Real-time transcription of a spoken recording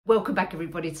Welcome back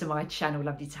everybody to my channel,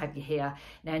 lovely to have you here.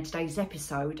 Now in today's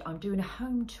episode I'm doing a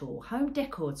home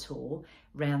decor tour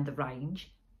around the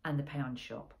Range and the Pound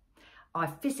shop. I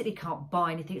physically can't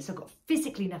buy anything, so I've got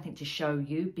physically nothing to show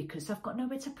you because I've got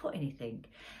nowhere to put anything.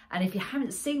 And if you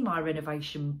haven't seen my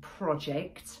renovation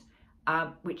project,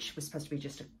 which was supposed to be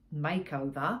just a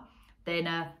makeover,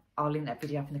 then I'll link that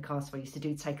video up in the cards for you, so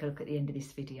do take a look at the end of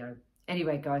this video.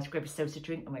 Anyway guys, grab yourselves a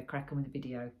drink and we'll crack on with the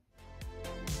video.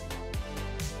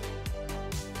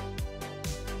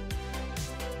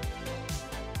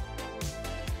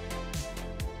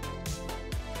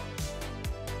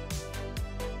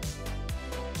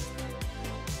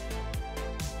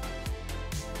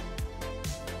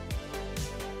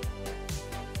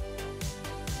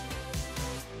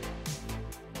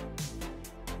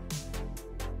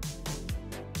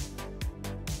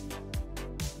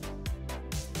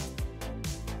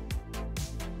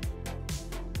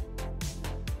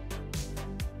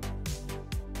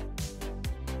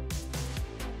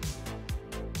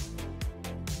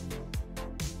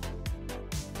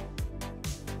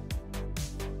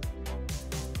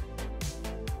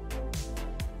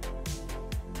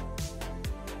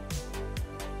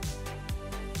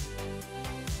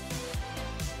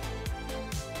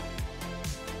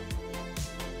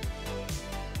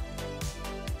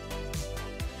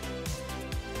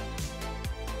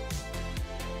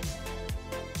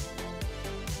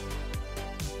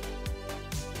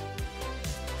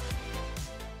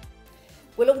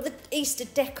 Well, all the Easter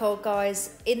decor,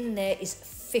 guys, in there is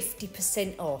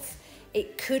 50% off.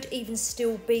 It could even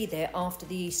still be there after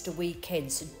the Easter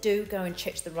weekend, so do go and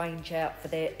check the Range out for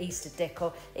their Easter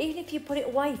decor, even if you put it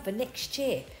away for next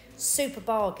year. Super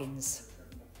bargains.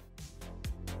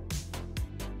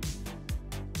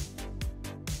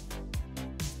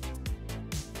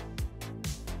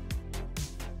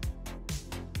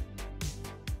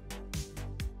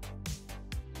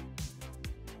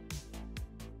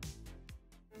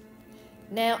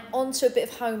 Now onto a bit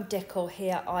of home decor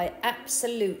here. I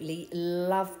absolutely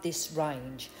love this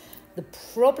range. The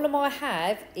problem I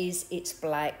have is it's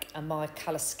black and my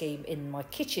colour scheme in my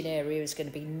kitchen area is going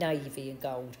to be navy and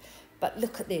gold. But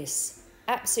look at this,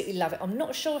 absolutely love it. I'm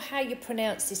not sure how you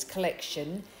pronounce this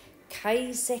collection,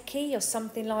 Kaizeki or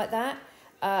something like that.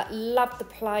 Love the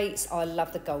plates, I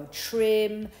love the gold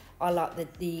trim, I like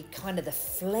the kind of the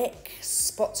fleck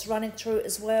spots running through it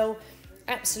as well.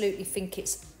 Absolutely think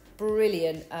it's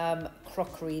brilliant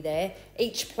crockery there.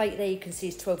 Each plate there you can see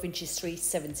is 12 inches,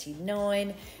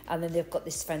 $3.79, and then they've got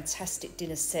this fantastic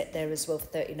dinner set there as well for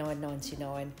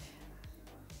 $39.99.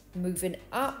 Moving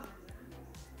up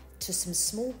to some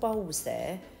small bowls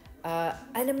there,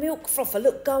 and a milk frother.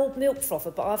 Look, gold milk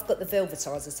frother, but I've got the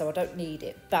velvetizer so I don't need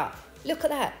it. But look at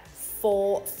that,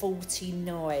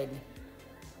 $4.49.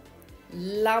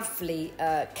 Lovely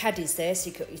caddies there, so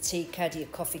you've got your tea caddy, your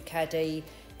coffee caddy.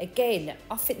 Again,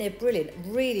 I think they're brilliant.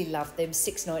 Really love them.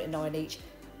 $6.99 each,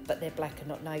 but they're black and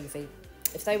not navy.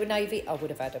 If they were navy, I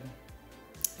would have had them.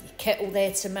 Your kettle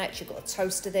there to match. You've got a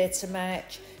toaster there to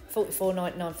match.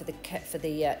 $44.99 for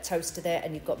the toaster there,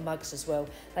 and you've got mugs as well.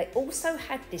 They also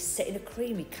had this set in a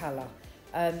creamy colour.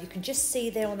 You can just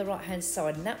see there on the right-hand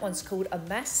side, and that one's called a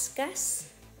Mascas.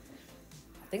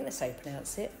 I think that's how you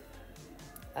pronounce it.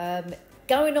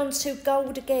 Going on to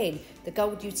gold again, the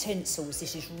gold utensils.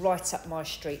 This is right up my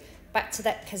street. Back to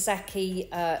that Kazaki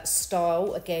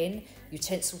style again.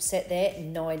 Utensil set there,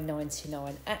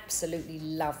 $9.99. Absolutely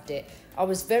loved it. I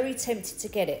was very tempted to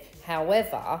get it.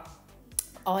 However,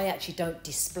 I actually don't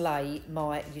display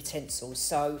my utensils.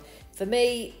 So for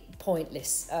me,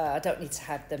 pointless. I don't need to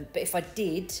have them. But if I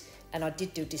did, and I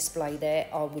did do display there,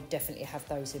 I would definitely have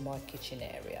those in my kitchen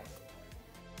area.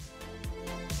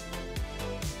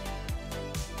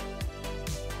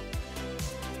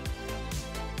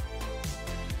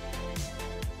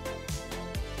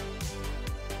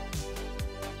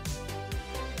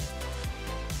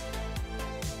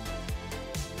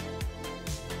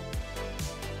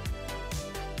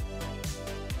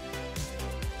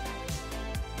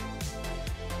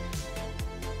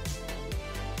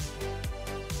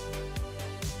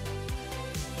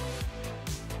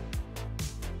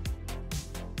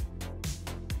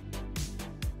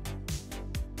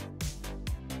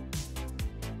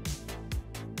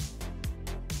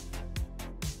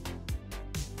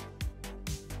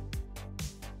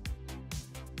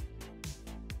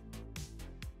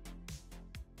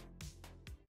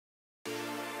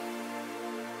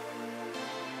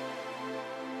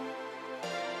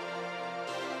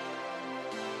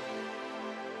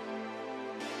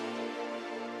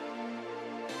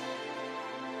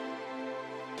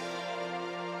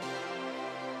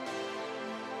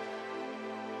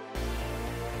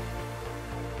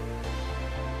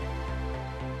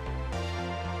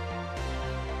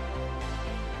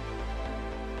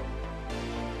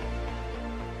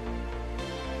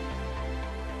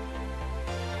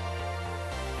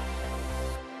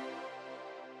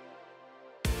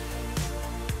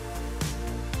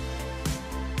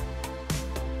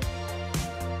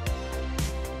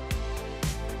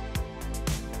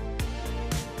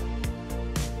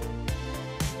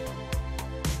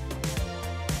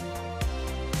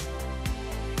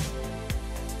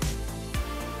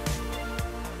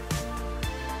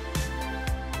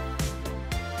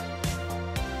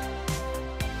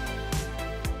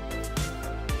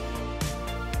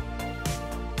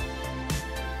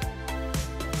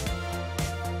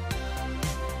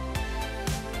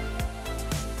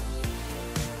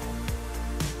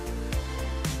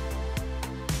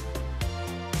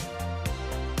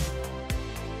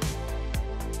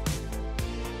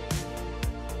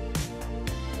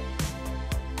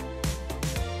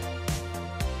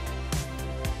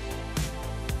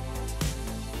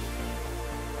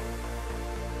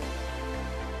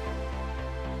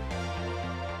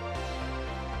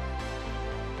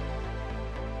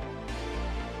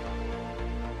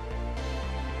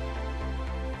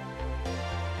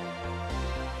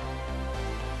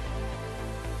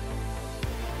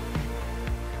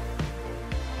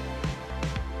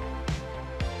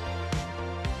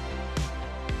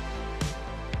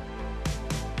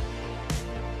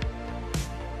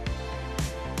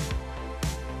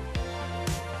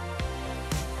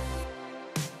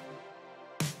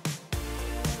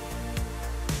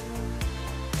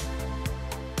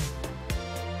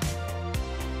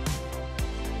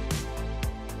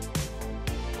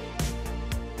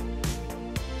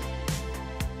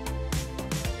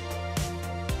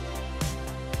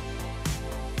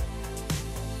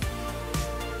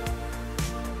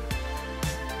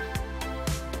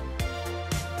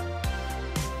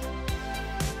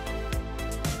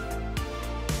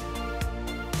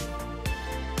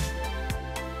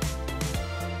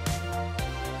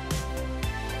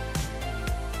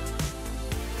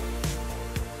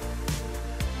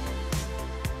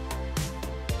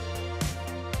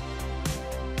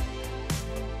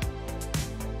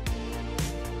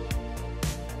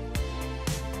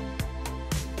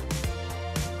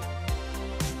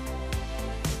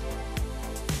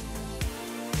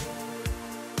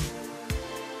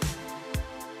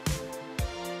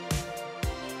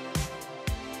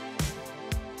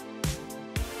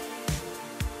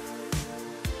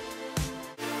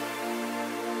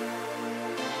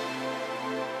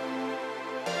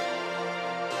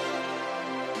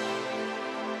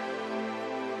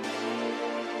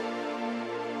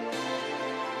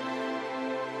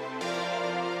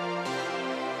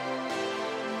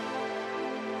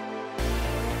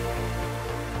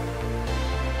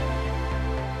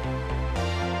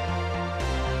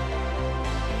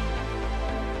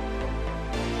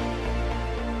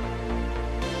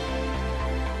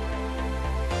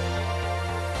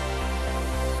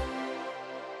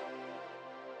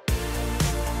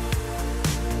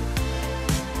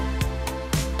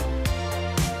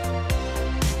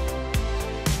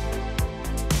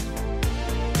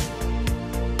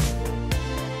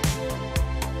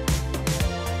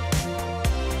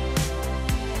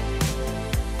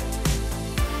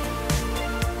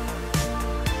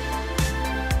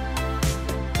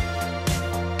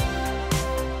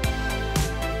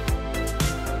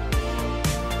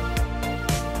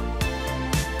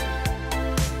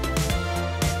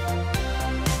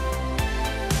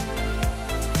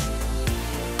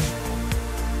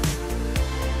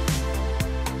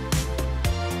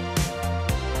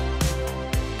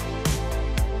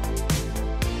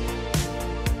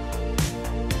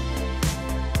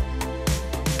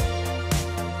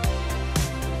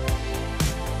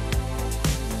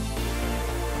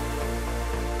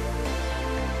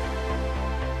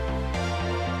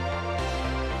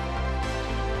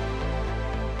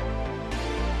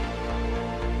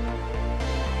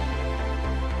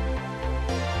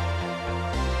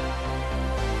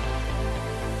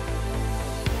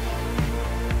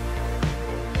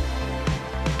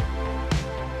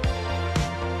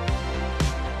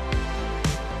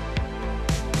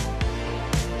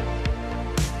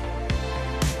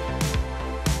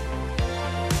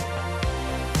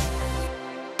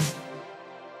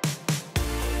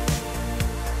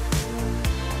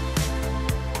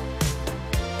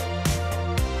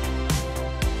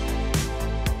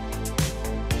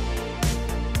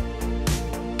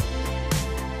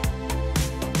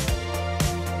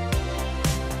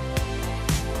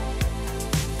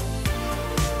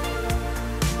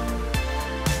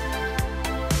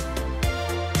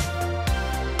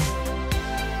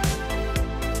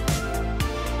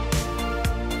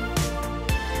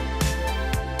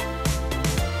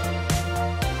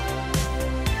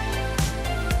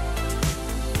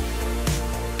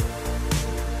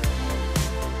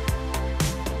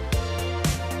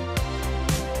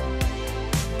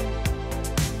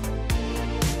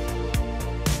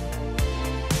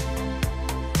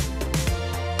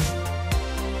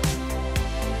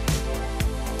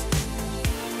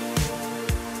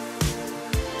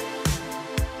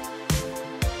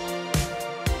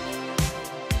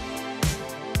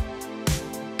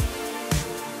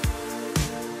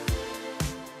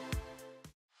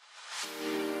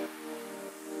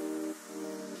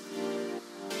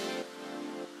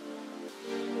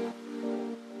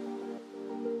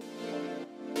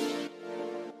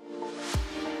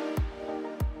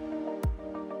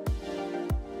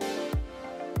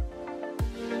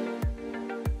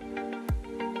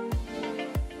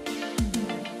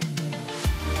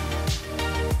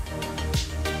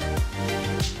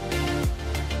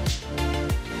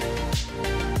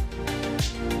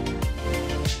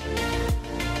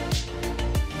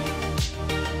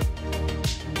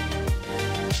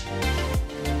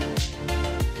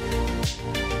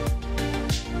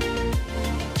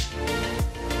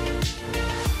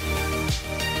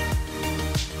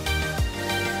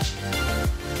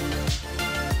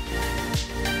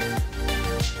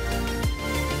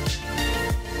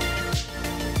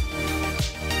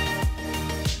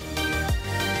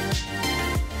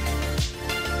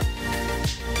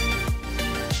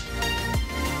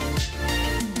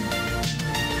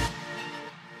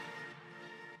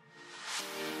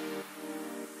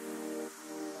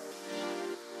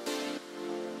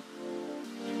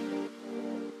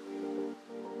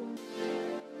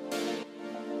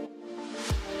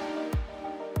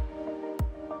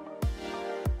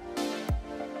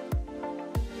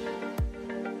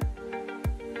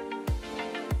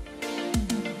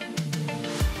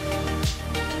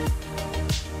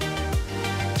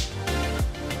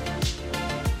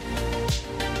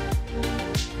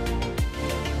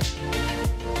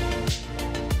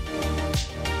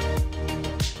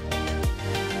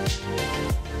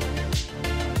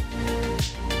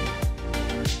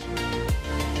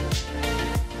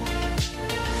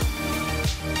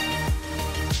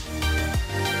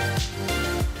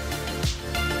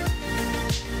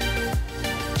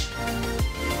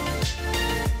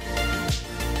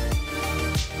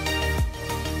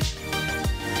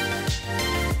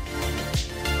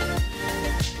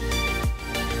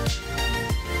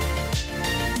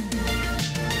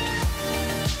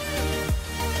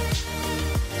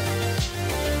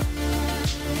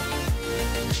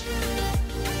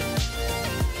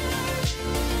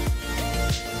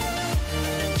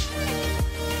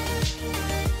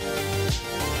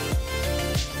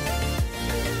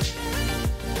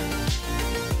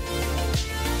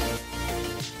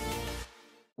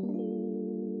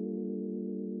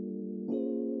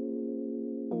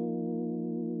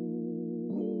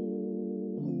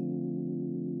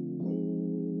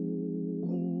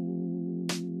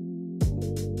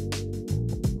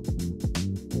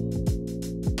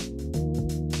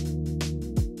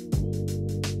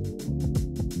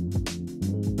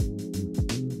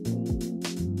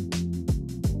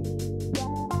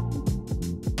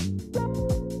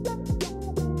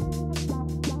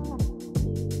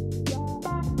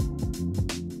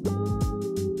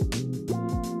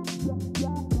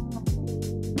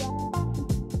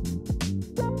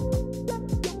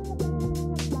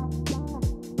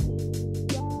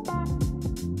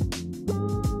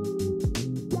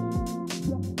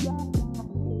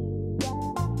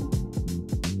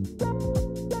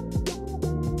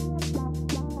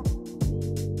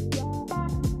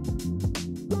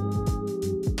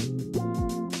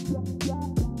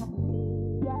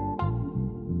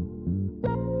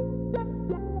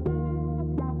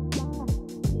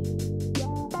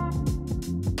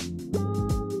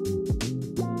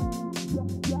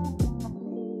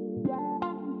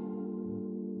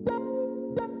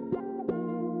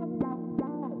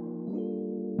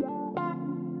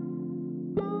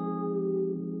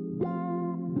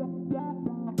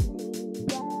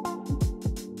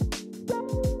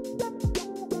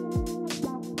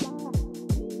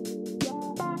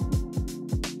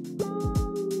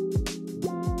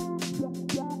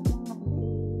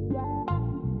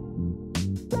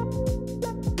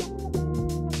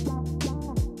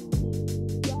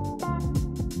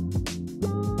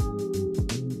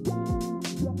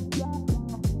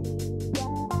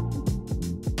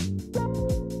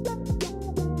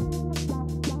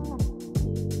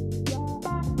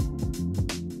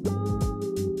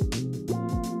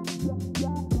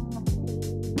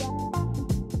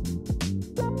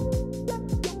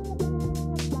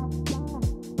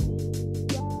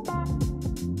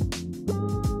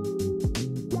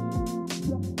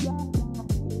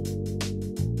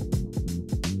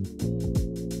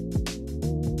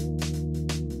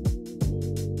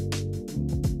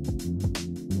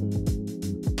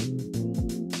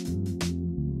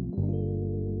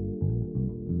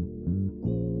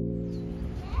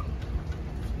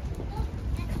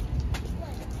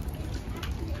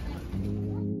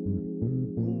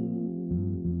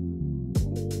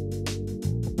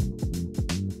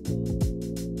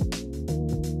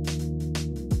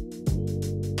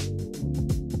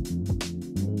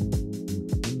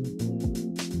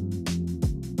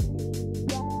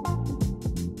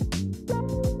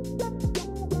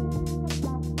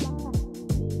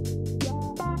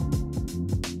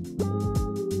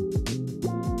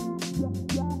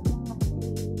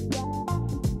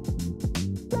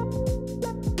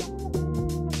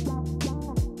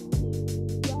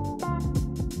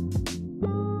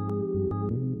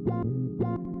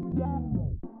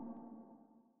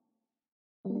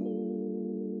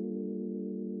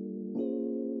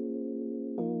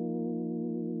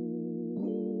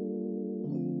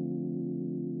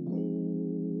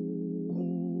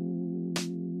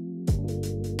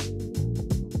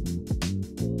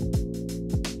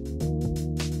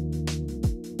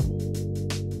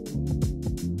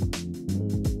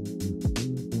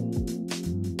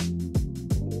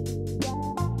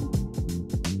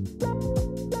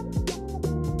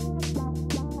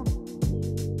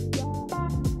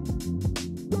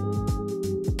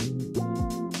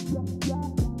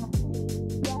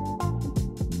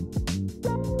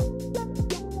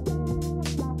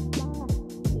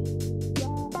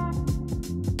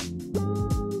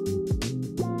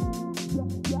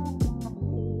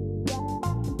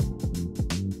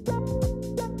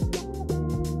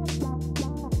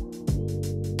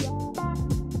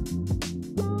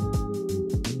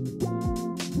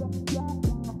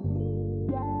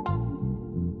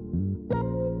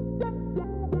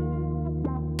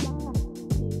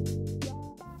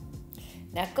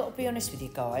 Now, I've got to be honest with you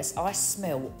guys, I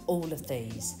smell all of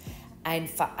these. And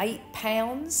for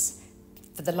 £8,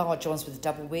 for the large ones with the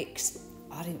double wicks,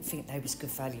 I didn't think they was good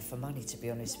value for money, to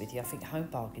be honest with you. I think Home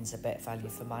Bargains are better value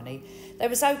for money. They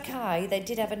was okay, they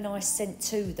did have a nice scent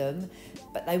to them,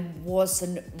 but they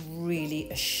wasn't really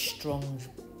a strong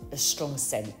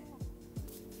scent.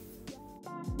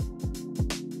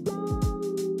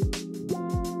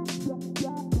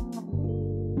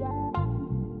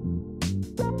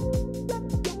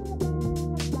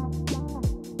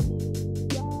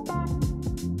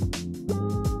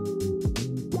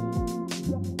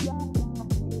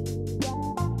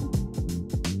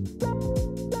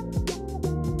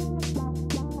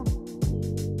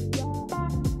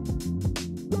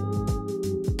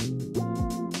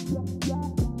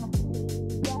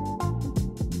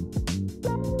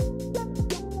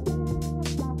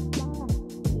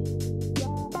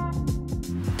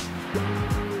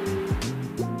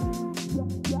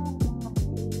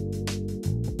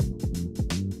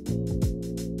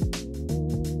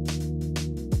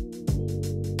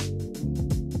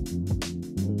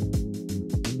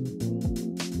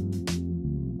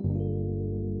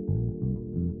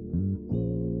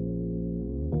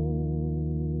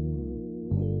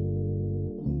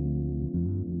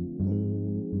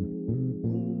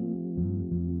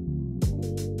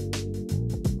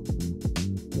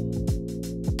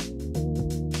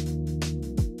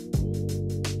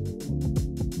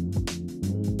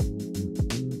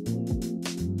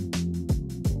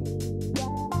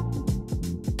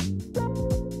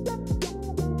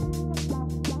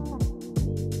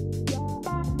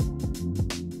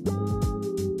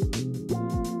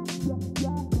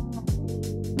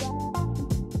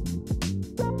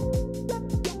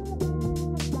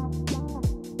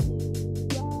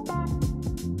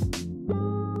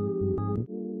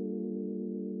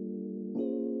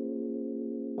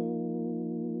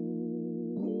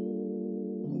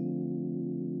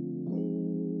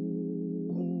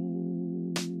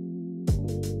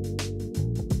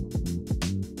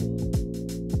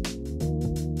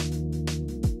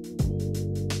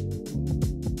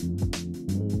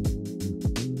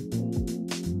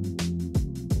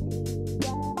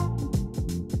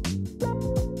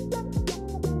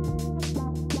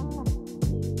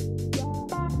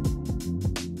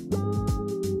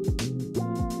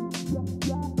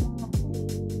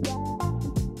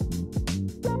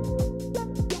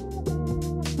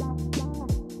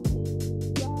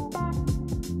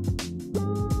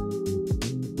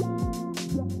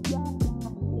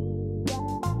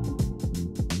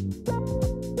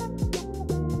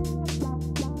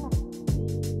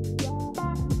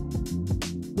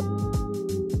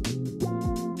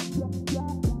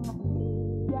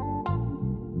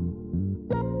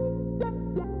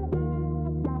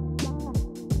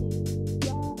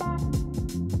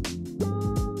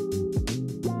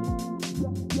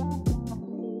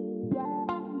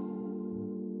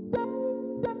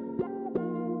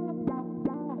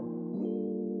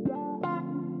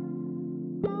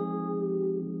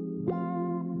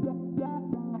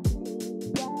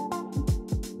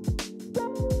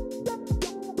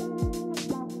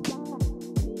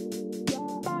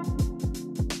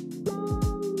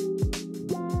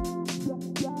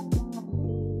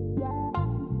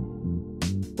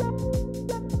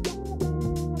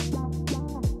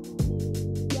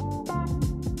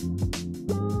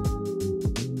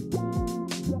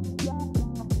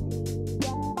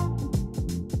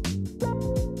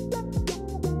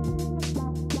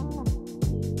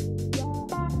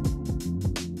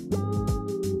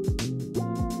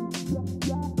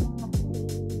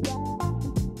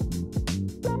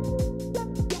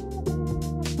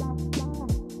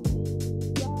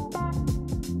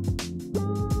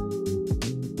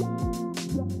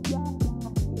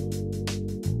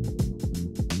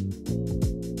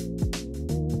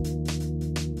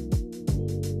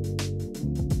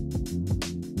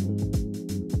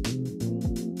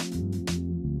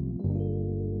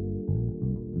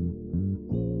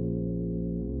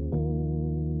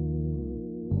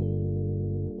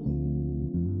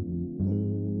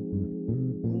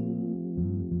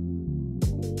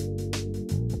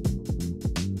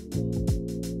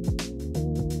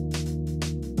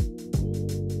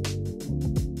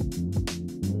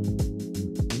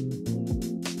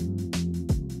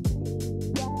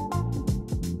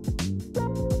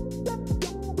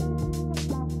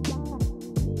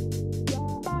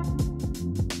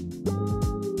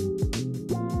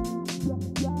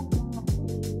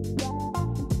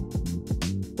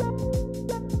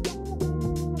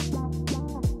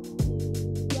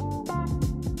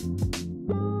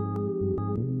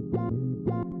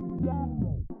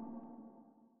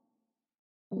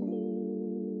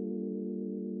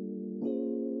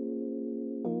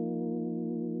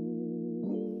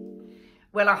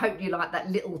 Well, I hope you like that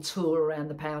little tour around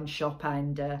the pound shop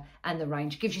and the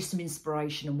range. Gives you some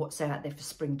inspiration on what's out there for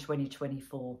spring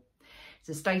 2024.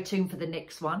 So stay tuned for the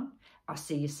next one. I'll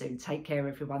see you soon. Take care,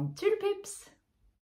 everyone. Toodle pips.